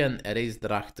think we can erase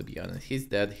Drak, to be honest. He's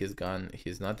dead, he's gone,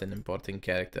 he's not an important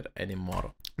character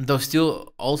anymore. Those two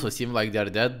also seem like they're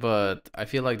dead, but I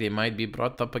feel like they might be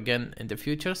brought up again in the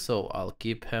future, so I'll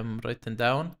keep him written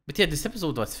down. But yeah, this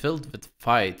episode was filled with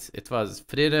fights. It was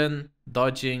Frieren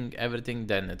dodging everything,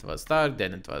 then it was Stark,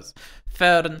 then it was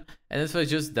Frieren, and it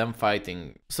was just them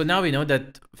fighting. So now we know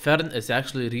that Frieren is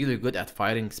actually really good at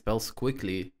firing spells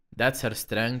quickly. That's her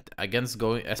strength against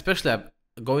especially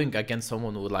going against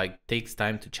someone who like takes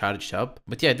time to charge up.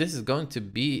 But yeah, this is going to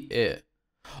be it.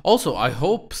 Also, I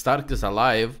hope Stark is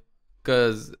alive,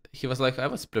 because he was like, I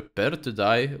was prepared to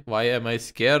die, why am I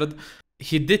scared?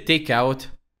 He did take out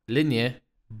Linnea,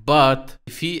 but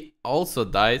if he also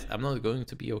dies, I'm not going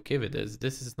to be okay with this.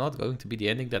 This is not going to be the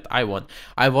ending that I want.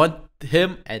 I want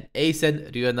him and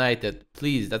Aizen reunited,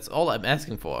 please. That's all I'm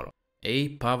asking for. A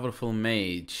powerful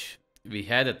mage. We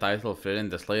had a title Frieren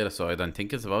the Slayer, so I don't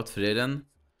think it's about Frieren.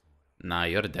 Nah,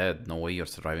 you're dead. No way you're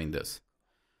surviving this.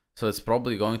 So it's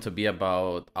probably going to be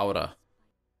about Aura.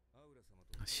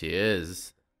 She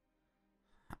is.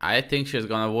 I think she's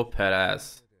gonna whoop her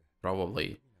ass.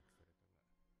 Probably.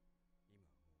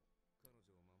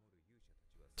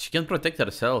 She can protect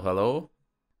herself, hello?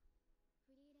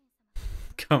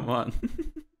 Come on.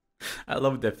 I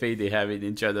love the fate they have in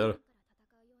each other.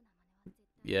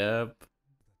 Yep.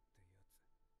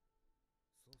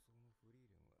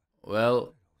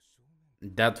 Well,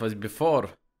 that was before.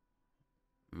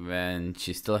 When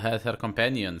she still had her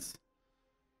companions.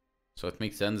 So it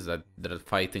makes sense that their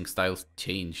fighting styles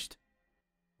changed.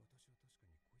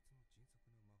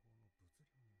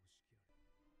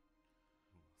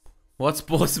 What's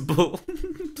possible?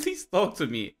 Please talk to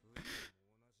me.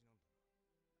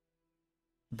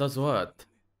 Does what?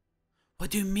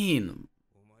 What do you mean?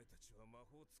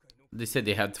 They said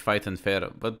they had to fight unfair,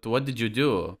 but what did you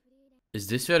do? Is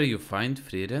this where you find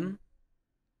Frieren?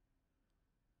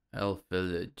 Elf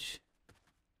village.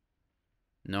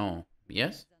 No.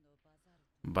 Yes?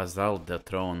 Basalt the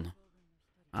throne.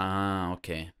 Ah,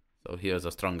 okay. So he was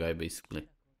a strong guy, basically.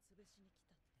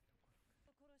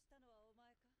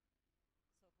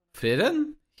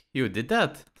 Frieren? You did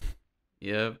that?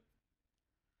 Yep.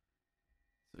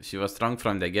 She was strong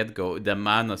from the get-go. The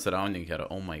mana surrounding her.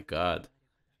 Oh my god.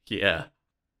 Yeah.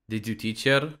 Did you teach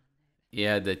her?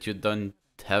 Yeah, that you don't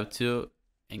have to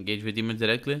engage with demons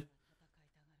directly?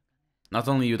 Not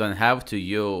only you don't have to,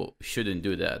 you shouldn't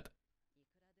do that.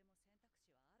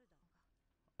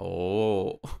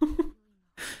 Oh.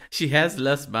 She has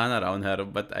less mana around her,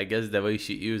 but I guess the way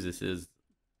she uses is...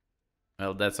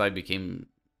 Well, that's why I became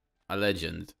a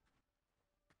legend.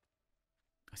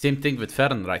 Same thing with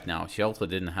Fern right now. She also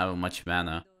didn't have much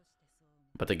mana.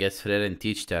 But I guess Frieren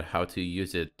teached her how to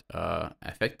use it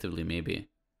effectively, maybe.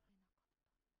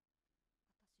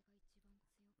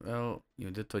 Well,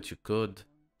 you did what you could.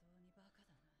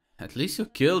 At least you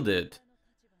killed it.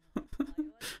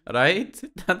 Right?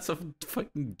 That's a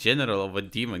fucking general of a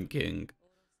demon king.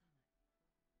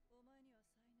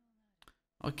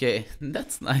 Okay,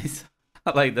 that's nice.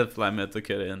 I like that Flamme took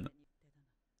her in.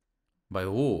 By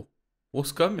who?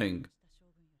 Who's coming?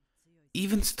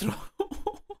 Even strong.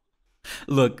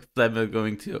 Look, Flem is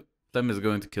going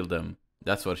to kill them.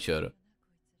 That's for sure.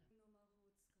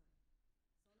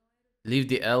 Leave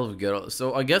the elf girl.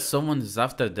 So I guess someone is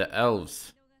after the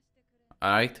elves.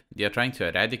 Alright? They are trying to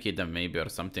eradicate them maybe or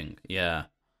something. Yeah.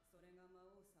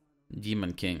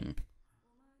 Demon King.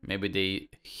 Maybe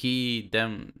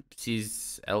them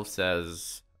sees elves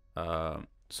as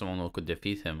someone who could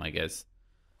defeat him, I guess.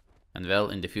 And well,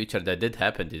 in the future that did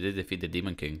happen. They did defeat the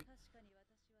Demon King.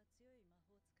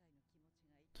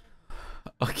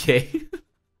 Okay.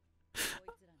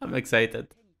 I'm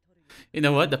excited. You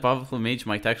know what? The powerful mage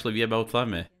might actually be about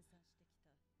Flamme.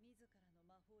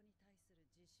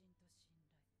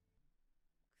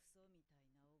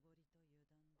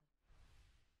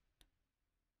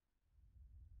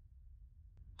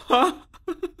 Huh?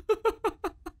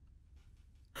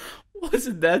 Was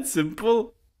it that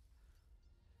simple?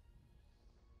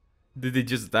 Did he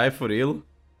just die for real?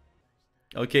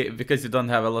 Okay, because you don't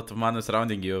have a lot of mana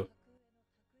surrounding you.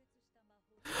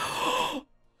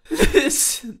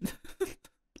 Listen.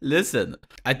 Listen.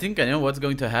 I think I know what's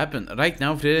going to happen. Right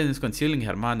now, Frieren is concealing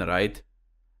her mana, right?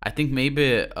 I think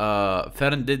maybe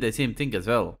Fern did the same thing as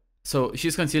well. So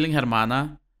she's concealing her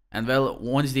mana. And well,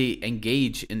 once they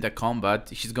engage in the combat,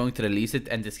 she's going to release it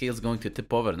and the scale is going to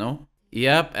tip over, no?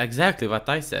 Yep, exactly what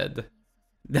I said.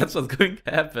 That's what's going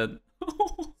to happen.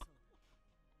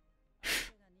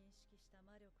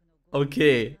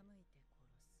 Okay.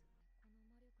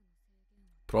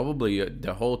 Probably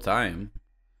the whole time.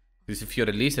 Because if you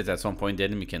release it at some point, the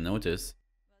enemy can notice.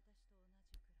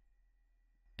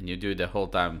 And you do it the whole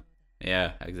time.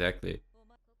 Yeah, exactly.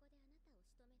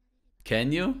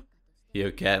 Can you?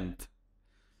 You can't.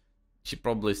 She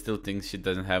probably still thinks she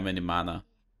doesn't have any mana.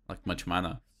 Like much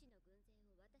mana.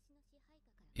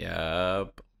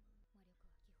 Yep.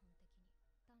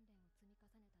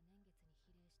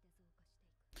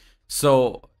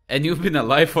 So, and you've been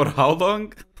alive for how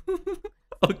long?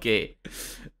 Okay.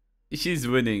 She's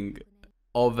winning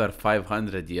over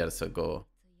 500 years ago.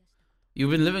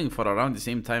 You've been living for around the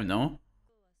same time, no?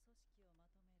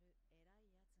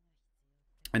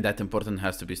 And that important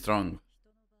has to be strong.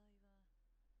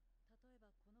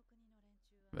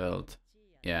 Well,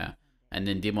 yeah. And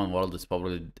in Demon World, it's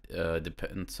probably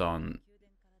depends on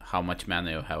how much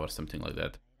mana you have or something like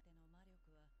that.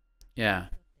 Yeah,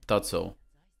 thought so.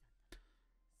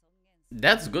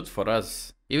 That's good for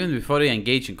us. Even before we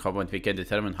engage in combat, we can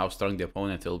determine how strong the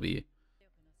opponent will be.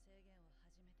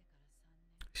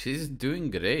 She's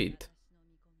doing great.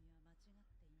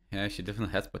 Yeah, she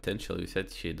definitely has potential. You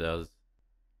said she does.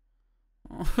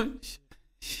 Oh,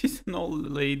 she's an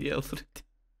old lady already.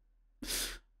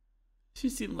 She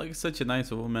seemed like such a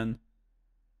nice woman.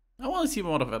 I want to see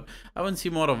more of her. I want to see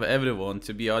more of everyone,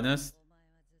 to be honest.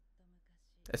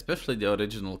 Especially the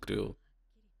original crew.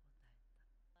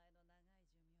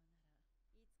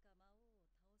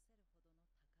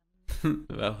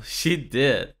 Well, she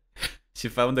did. She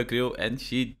found the crew and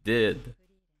she did.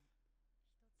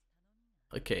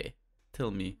 Okay, tell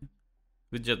me.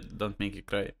 We just don't make you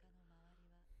cry.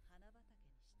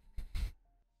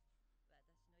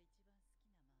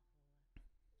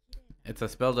 It's a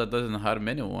spell that doesn't harm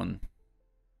anyone.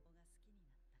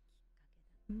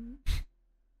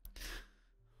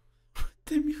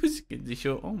 The music in the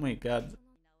show, oh my god.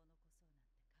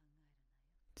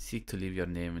 Seek to leave your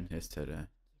name in history.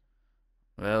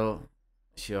 Well,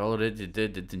 she already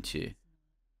did, didn't she?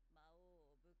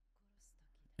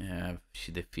 Yeah,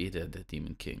 she defeated the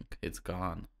Demon King. It's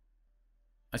gone.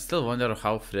 I still wonder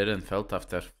how Frieren felt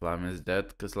after Flam is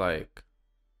dead, cause like,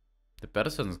 the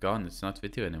person's gone, it's not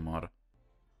with you anymore.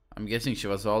 I'm guessing she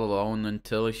was all alone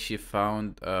until she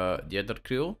found the other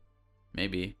crew?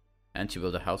 Maybe. And she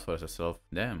built a house for herself.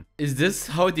 Damn. Is this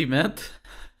how they met?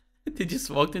 They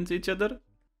just walked into each other?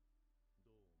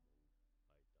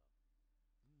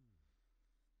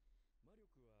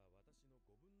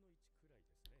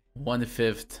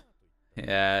 One-fifth.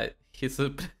 Yeah, he's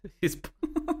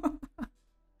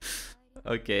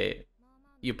okay.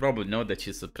 You probably know that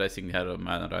she's suppressing her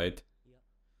mana, right?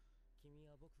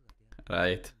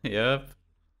 Right, yep.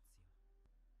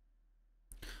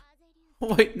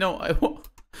 Wait, no,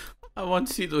 I want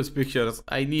to see those pictures.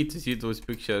 I need to see those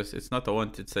pictures. It's not a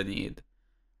want, it's a need.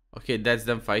 Okay, that's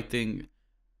them fighting.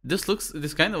 This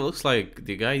kind of looks like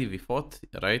the guy we fought,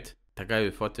 right? The guy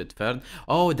we fought with Fern.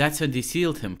 Oh, that's when they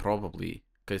sealed him, probably.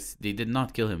 Because they did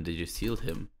not kill him, they just sealed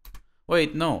him.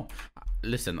 Wait, no.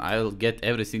 Listen, I'll get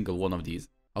every single one of these.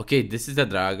 Okay, this is the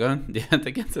dragon. They went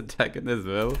against the dragon as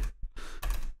well.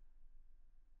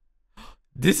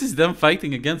 This is them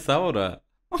fighting against Aura.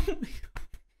 Oh my god.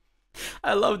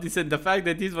 I love this, and the fact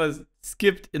that this was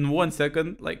skipped in 1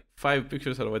 second, like 5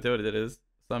 pictures or whatever it is.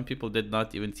 Some people did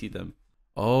not even see them.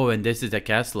 Oh, and this is the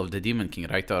castle of the Demon King,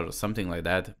 right? Or something like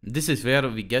that. This is where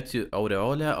we get to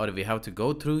Aureola, or we have to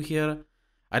go through here.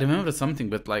 I remember something,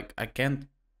 but like I can't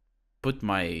put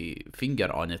my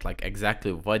finger on it, like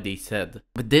exactly what they said.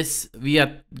 But this, we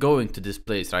are going to this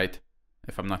place, right?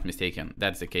 If I'm not mistaken,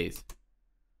 that's the case.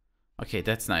 Okay,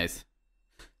 that's nice.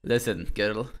 Listen,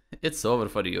 girl, it's over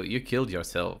for you. You killed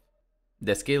yourself.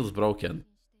 The scale's broken.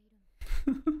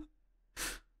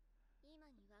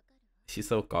 She's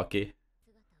so cocky.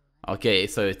 Okay,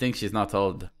 so you think she's not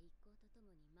old?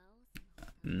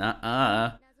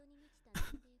 Nuh-uh.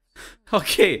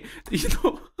 Okay, you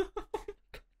know...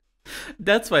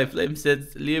 That's why Flame said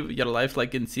live your life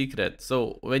like in secret.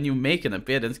 So when you make an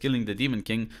appearance killing the Demon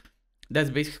King, that's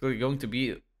basically going to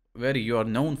be where you are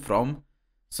known from.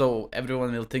 So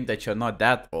everyone will think that you're not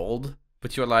that old,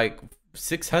 but you're like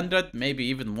 600, maybe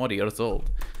even more years old.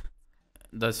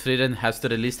 Does Frieren has to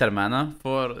release her mana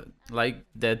for like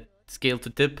that scale to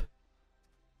tip?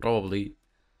 Probably.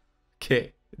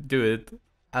 Okay, do it.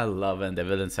 I love when the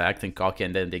villains are acting cocky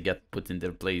and then they get put in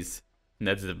their place.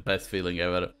 That's the best feeling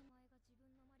ever.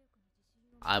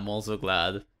 I'm also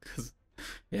glad, cause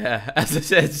yeah, as I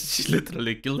said, she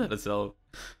literally killed herself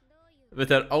with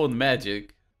her own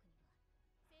magic.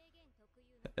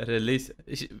 Release.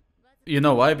 You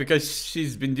know why? Because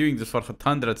she's been doing this for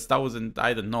hundreds, thousands,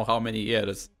 I don't know how many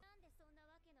years.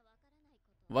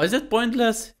 Why is it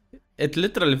pointless? It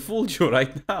literally fooled you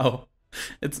right now.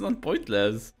 It's not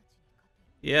pointless.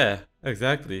 Yeah,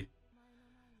 exactly.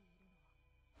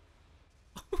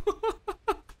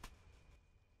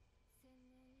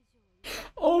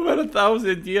 Over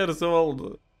 1,000 years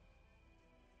old.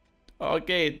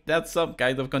 Okay, that's some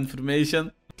kind of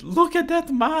confirmation. Look at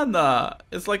that mana!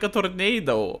 It's like a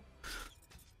tornado.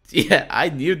 Yeah, I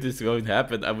knew this was going to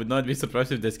happen. I would not be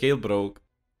surprised if the scale broke.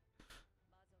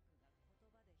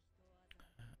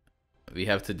 We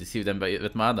have to deceive them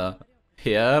with mana.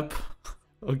 Yep.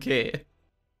 Okay.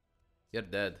 You're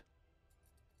dead.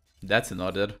 That's an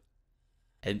order.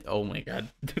 And oh my god,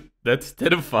 that's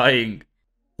terrifying.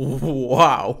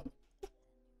 Wow.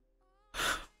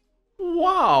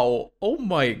 Wow. Oh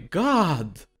my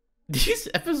god. These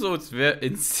episodes were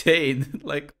insane.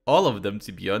 Like all of them,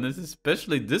 to be honest,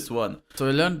 especially this one. So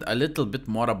I learned a little bit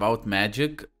more about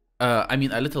magic. I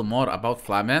mean, a little more about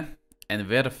Flamme. and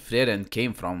where Frieren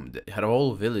came from. Her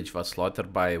whole village was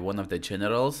slaughtered by one of the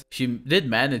generals. She did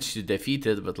manage to defeat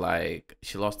it, but like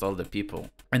she lost all the people.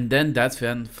 And then that's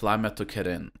when Flamia took her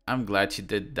in. I'm glad she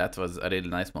did. That was a really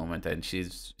nice moment, and she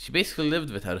basically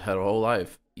lived with her whole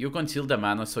life. You concealed the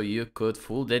mana so you could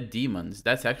fool the demons.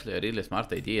 That's actually a really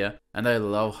smart idea, and I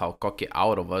love how cocky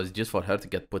Aura was just for her to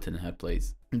get put in her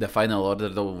place. The final order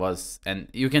though was, and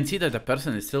you can see that the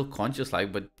person is still conscious,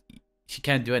 like, but she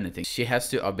can't do anything. She has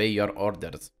to obey your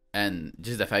orders, and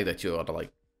just the fact that you are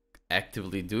like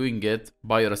actively doing it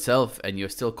by yourself and you're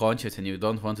still conscious and you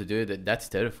don't want to do it, that's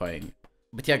terrifying.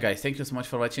 But yeah guys, thank you so much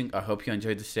for watching. I hope you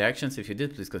enjoyed these reactions. If you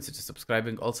did, please consider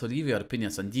subscribing. Also leave your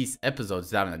opinions on these episodes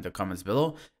down in the comments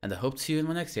below, and I hope to see you in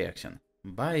my next reaction.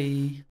 Bye.